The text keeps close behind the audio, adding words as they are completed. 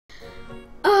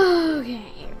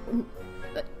Okay.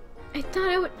 I thought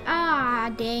I would. Ah,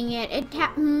 dang it! It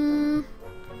happened.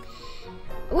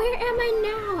 Where am I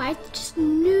now? I just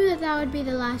knew that that would be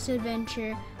the last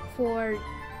adventure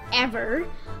forever.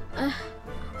 Oh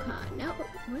God, no.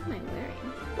 What am I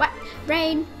wearing? What?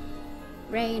 Rain.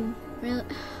 Rain. Really?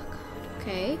 Oh God.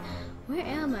 Okay. Where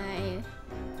am I?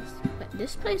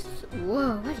 This place.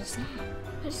 Whoa. What is that?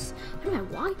 What am I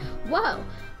walking? Whoa.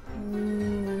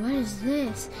 Ooh, what is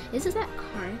this? Is it that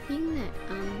car thing that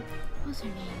what's her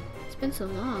name? It's been so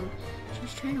long.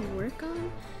 She's trying to work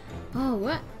on. Oh,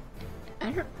 what?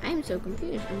 I'm so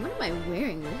confused. And what am I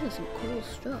wearing? This is some cool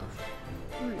stuff.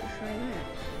 I'm gonna try that.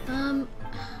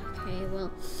 Okay, well,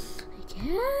 I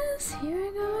guess here I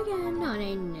go again on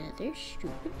another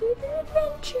stupid little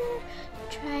adventure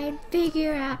to try and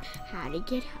figure out how to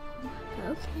get home.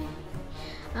 Okay.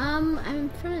 I'm in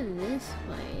front of this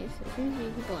place. If there's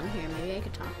any people in here, maybe I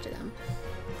could talk to them.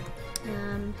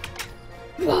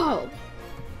 Whoa!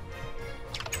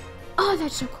 Oh,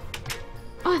 that's so cool.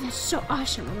 Oh, that's so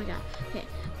awesome. Oh my God. Okay.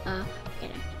 Get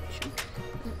it.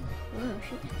 Whoa,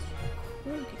 shit, that's so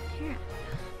cool. Get here.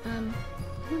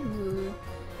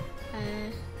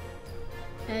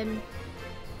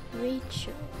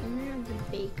 Rachel, owner of the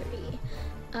bakery.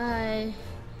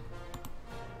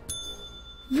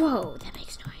 Whoa, that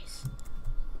makes noise.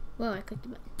 Whoa, I clicked the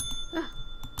button. Oh,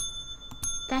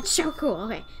 that's so cool.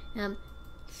 Okay,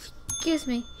 excuse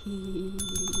me.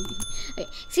 Okay,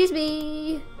 excuse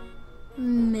me,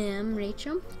 ma'am,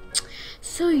 Rachel.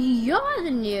 So you're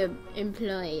the new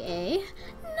employee, eh?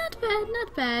 Not bad,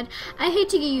 not bad. I hate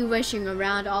to get you rushing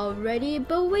around already,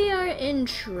 but we are in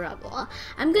trouble.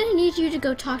 I'm gonna need you to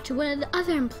go talk to one of the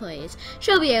other employees.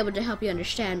 She'll be able to help you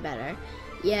understand better.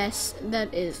 Yes,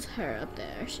 that is her up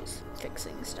there. She's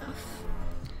fixing stuff.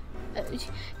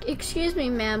 Excuse me,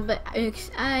 ma'am, but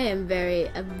I am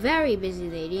a very busy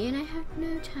lady, and I have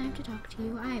no time to talk to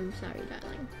you. I am sorry,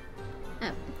 darling.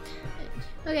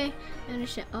 Okay, I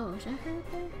understand. Oh, is that her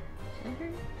up there? Is that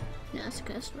her? No, it's a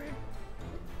customer.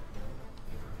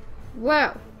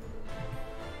 Whoa!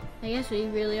 I guess we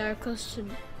really are close to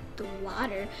the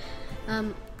water.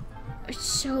 It's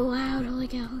so loud. Holy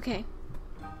cow. Okay.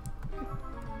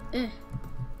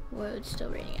 Whoa, it's still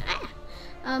raining.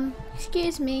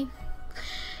 Excuse me.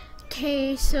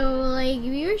 Okay, so like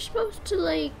we were supposed to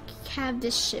like have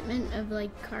this shipment of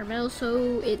like Carville,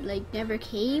 so it like never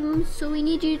came. So we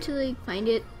need you to like find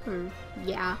it, or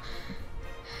yeah.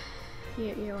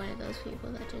 You're one of those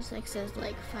people that just like says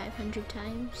like 500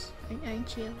 times,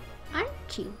 aren't you?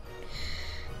 Aren't you?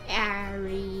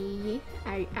 Ari.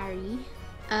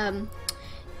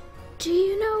 Do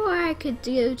you know where I could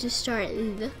go to start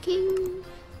looking?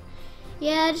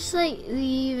 Yeah, just like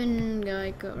leave and go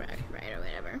right or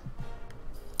whatever.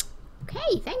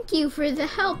 Okay, thank you for the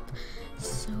help.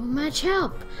 So much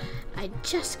help. I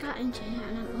just got into it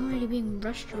and I'm already being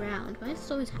rushed around. Why does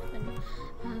this always happen?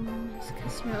 This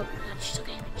customer. Oh, God, she's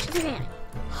okay. She's okay.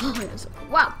 Oh, that's so cool.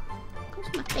 Wow. Close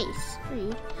my face.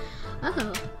 Rude.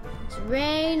 Oh, it's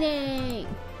raining.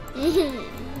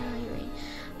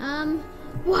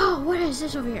 Whoa, what is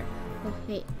this over here? Oh,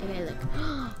 wait, I gotta look.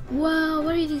 Whoa,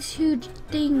 what are these huge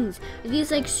things? Are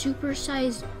these like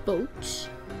super-sized boats?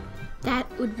 That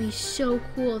would be so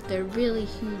cool if they're really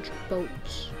huge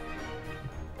boats.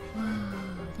 Whoa,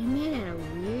 they're made out of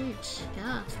weird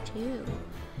stuff too.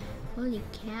 Holy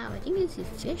cow, I think I see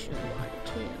fish in the water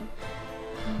too.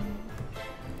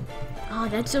 Oh,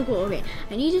 that's so cool. Okay,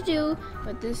 I need to do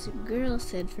what this girl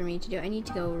said for me to do. I need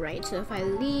to go right. So if I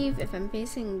leave, if I'm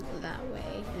facing that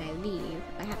way and I leave,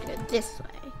 I have to go this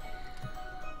way.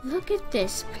 Look at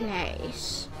this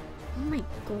place. Oh my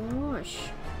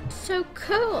gosh. It's so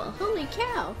cool. Holy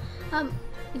cow.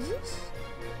 Is this,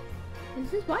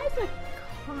 why is the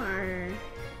car?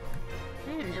 I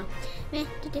don't know. You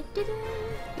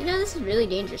know, this is really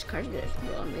dangerous. Cars are just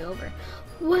blowing me over.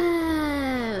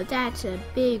 Whoa, that's a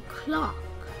big clock.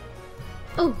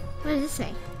 Oh, what does it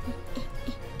say?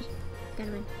 Got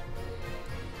him in.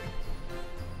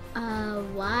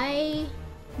 Why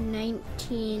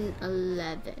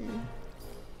 1911?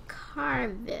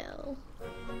 Carville.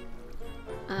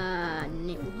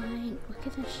 What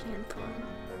could that stand for?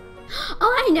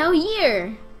 Oh, I know,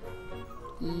 year.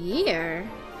 Year?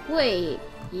 Wait,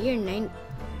 year 9.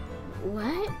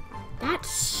 What? That's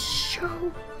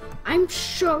so. I'm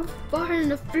so far in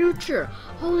the future.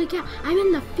 Holy cow, I'm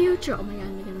in the future. Oh my God,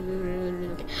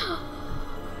 okay.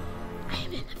 I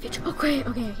am in the future. Okay,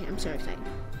 I'm so excited.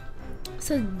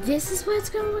 So this is what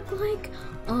it's gonna look like.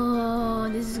 Oh,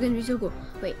 this is gonna be so cool.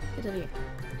 Wait, it's over here.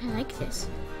 I like this.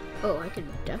 Oh, I could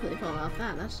definitely fall off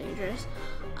that. That's dangerous.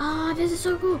 Ah, this is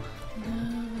so cool.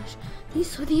 Gosh,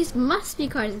 These must be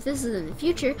cars if this is in the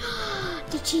future.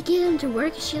 Did she get them to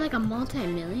work? Is she like a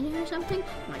multi-millionaire or something?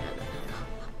 Oh my god.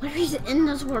 What is in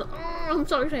this world? Oh, I'm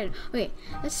so excited. Okay,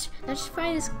 let's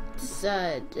find this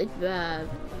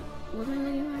what am I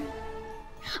looking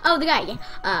for? Oh, the guy, yeah.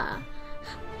 Oh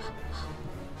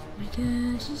my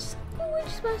gosh, we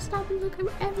just want to stop and look at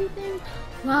everything.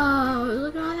 Whoa,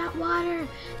 look at all that water.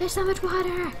 There's so much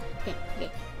water. Okay.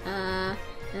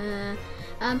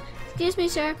 Excuse me,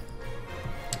 sir.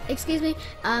 Excuse me.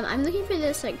 I'm looking for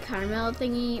this like caramel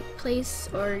thingy place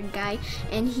or guy,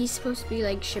 and he's supposed to be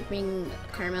like shipping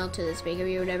caramel to this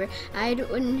bakery or whatever. You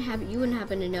wouldn't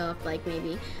happen to know if like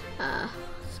maybe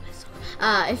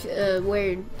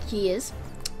where he is.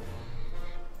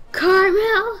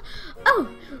 Caramel? Oh,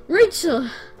 Rachel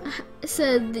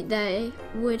said that I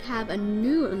would have a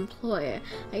new employer.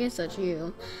 I guess that's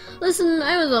you. Listen,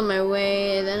 I was on my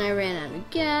way, then I ran out of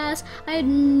gas. I had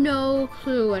no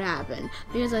clue what happened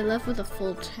because I left with a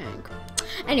full tank.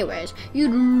 Anyways,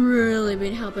 you'd really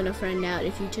been helping a friend out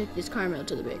if you took this caramel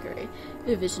to the bakery,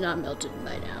 if it's not melted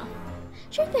by now.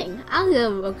 Sure thing.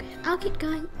 I'll get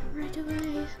going right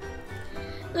away.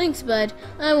 Thanks, bud.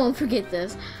 I won't forget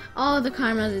this. All the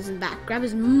caramels is in back. Grab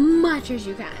as much as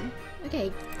you can.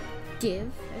 Okay,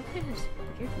 Div. I forgot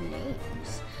your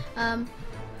names.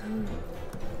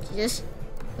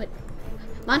 What?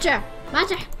 Mantra!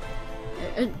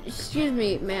 Excuse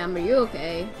me, ma'am. Are you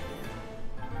okay?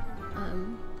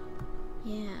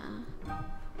 Yeah.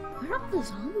 Where are all the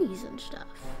zombies and stuff?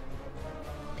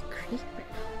 The creeper.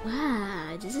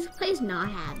 Wow, does this place not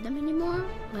have them anymore?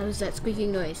 What was that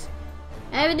squeaking noise?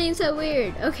 Everything's so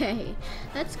weird. Okay,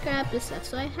 let's grab this stuff.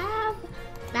 So I have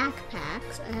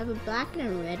backpacks. I have a black and a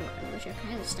red one, which are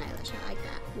kind of stylish. I like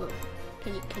that. Whoa,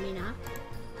 can you not?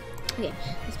 Okay,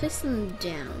 let's place them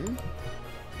down.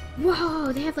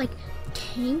 Whoa, they have like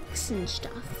tanks and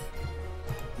stuff.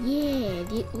 Yeah,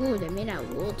 they're made out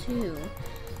of wool too.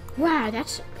 Wow,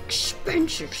 that's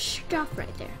expensive stuff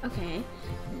right there. Okay,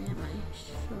 I have my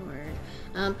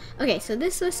sword. Okay, so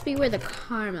this must be where the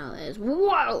caramel is.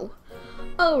 Whoa!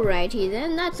 Alrighty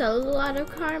then, that's a lot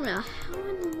of caramel. How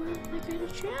in the world am I going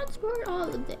to transport all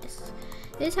of this?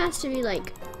 This has to be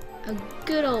like a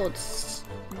good old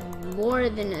more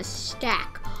than a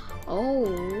stack. Oh,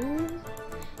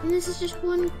 and this is just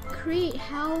one crate.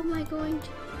 How am I going to...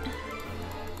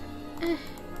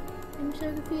 I'm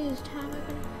so confused. How am I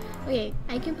gonna... Okay,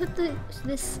 I can put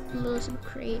this little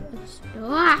crate.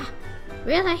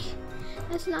 Really?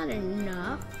 That's not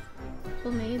enough.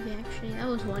 Well, maybe actually. That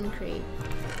was one crate.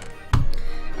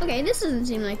 Okay, this doesn't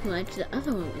seem like much. The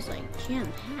other one was like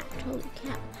jam-packed. Holy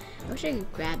cow. I wish I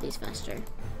could grab these faster.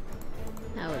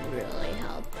 That would really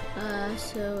help.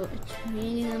 So it's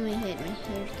raining on my head. My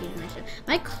hair's getting messed up.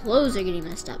 My clothes are getting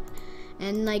messed up.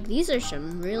 And like these are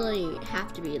some really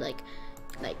have to be like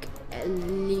at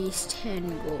least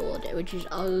 10 gold, which is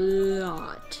a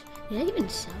lot. Did I even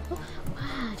sell?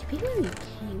 Wow, do people even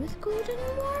pay with gold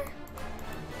anymore?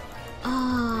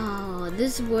 Oh,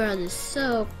 this world is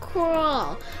so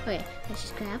cool. Okay, let's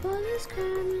just grab all this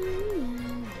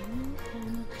caramel.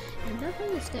 And that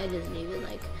this guy doesn't even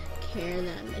like care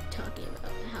that I'm like talking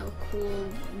about how cool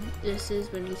this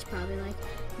is when he's probably like,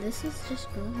 this is just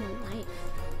normal life.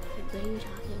 Like, what are you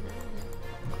talking about?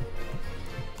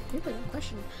 Here's a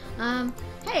question.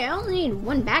 Hey, I only need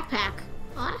one backpack.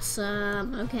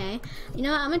 Awesome. Okay. You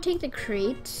know what? I'm gonna take the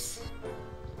crates.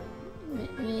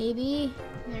 Maybe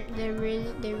they're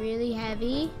really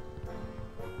heavy.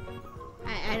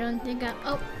 I don't think I.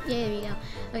 Oh, yeah, there we go.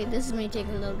 Okay, this is gonna take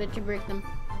a little bit to break them.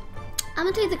 I'm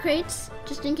gonna take the crates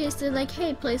just in case they're like,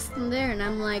 hey, place them there, and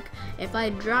I'm like, if I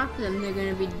drop them, they're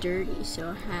gonna be dirty.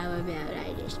 So how about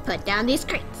I just put down these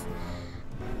crates?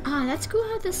 Ah, that's cool.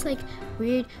 How this like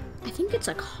weird. I think it's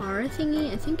a car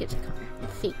thingy. I think it's a car. I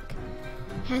think.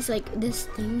 Has like this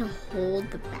thing to hold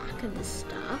the back of the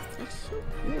stuff. That's so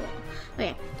cool.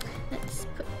 Okay, let's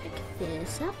put like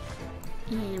this up,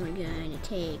 and we're going to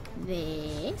take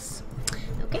this.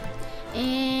 Okay,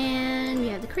 and we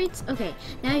have the crates. Okay,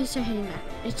 now you start heading back.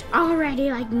 It's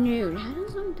already like noon. How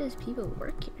does some of these people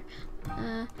work here?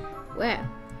 Where?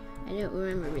 I don't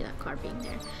remember that car being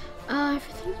there.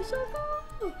 Everything is so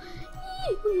cool.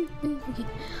 Okay.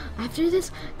 After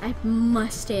this, I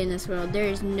must stay in this world. There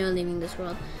is no leaving this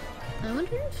world. I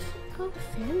wonder if all the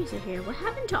fairies are here. What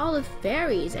happened to all the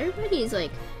fairies? Everybody is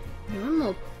like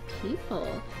normal people.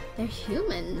 They're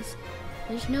humans.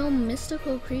 There's no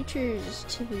mystical creatures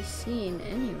to be seen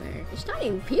anywhere. It's not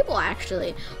even people,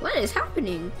 actually. What is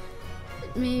happening?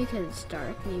 Maybe because it's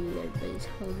dark. Maybe everybody's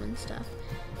home and stuff.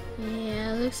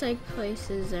 Yeah, it looks like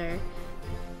places are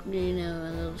you know,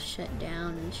 a little shut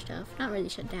down and stuff. Not really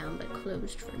shut down, but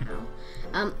closed for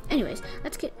now. Anyways,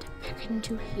 let's get back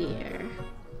into here.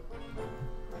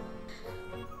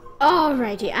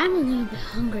 Alrighty, I'm a little bit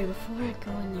hungry before I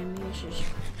go in there. Maybe it's just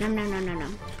nom nom nom nom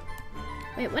nom.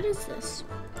 Wait, what is this?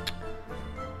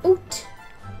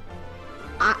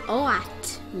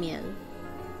 Oatmeal.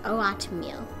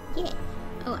 Oatmeal. Yeah,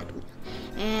 oatmeal.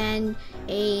 And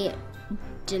a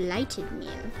delighted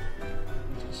meal.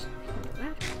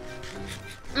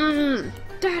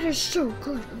 That is so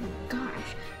good. Oh my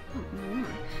gosh.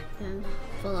 I'm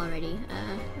full already.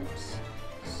 Let's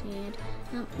see it.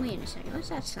 Oh, wait a second. What's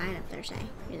that sign up there say?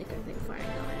 Really quickly before I go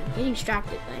in. I'm getting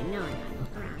distracted by knowing I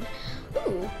look around.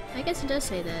 Ooh, I guess it does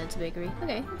say that it's a bakery.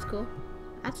 Okay, that's cool.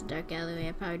 That's a dark alleyway.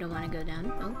 I probably don't want to go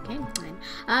down. Okay, fine.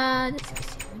 Let's see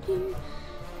what here.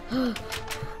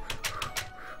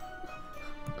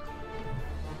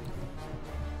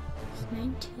 It's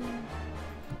 19.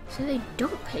 So they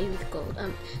don't pay with gold.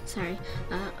 Sorry.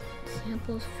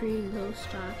 Samples free, low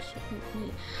stock, shipment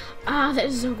meat. That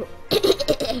is so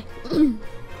good.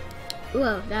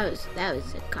 Whoa, that was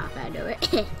a cough out of nowhere.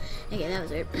 Okay, that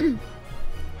was it.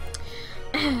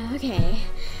 Okay.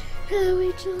 Hello,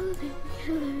 Rachel.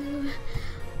 Hello.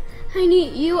 Honey,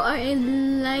 you are a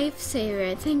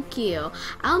lifesaver. Thank you.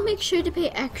 I'll make sure to pay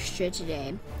extra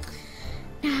today.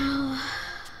 Now,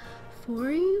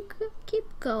 before you keep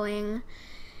going,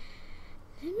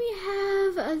 let me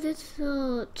have a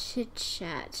little chit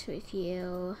chat with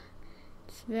you.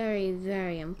 It's very,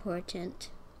 very important.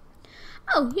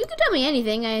 Oh, you can tell me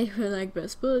anything. I feel like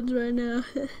best buds right now.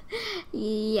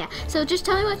 Yeah. So just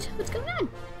tell me what's going on.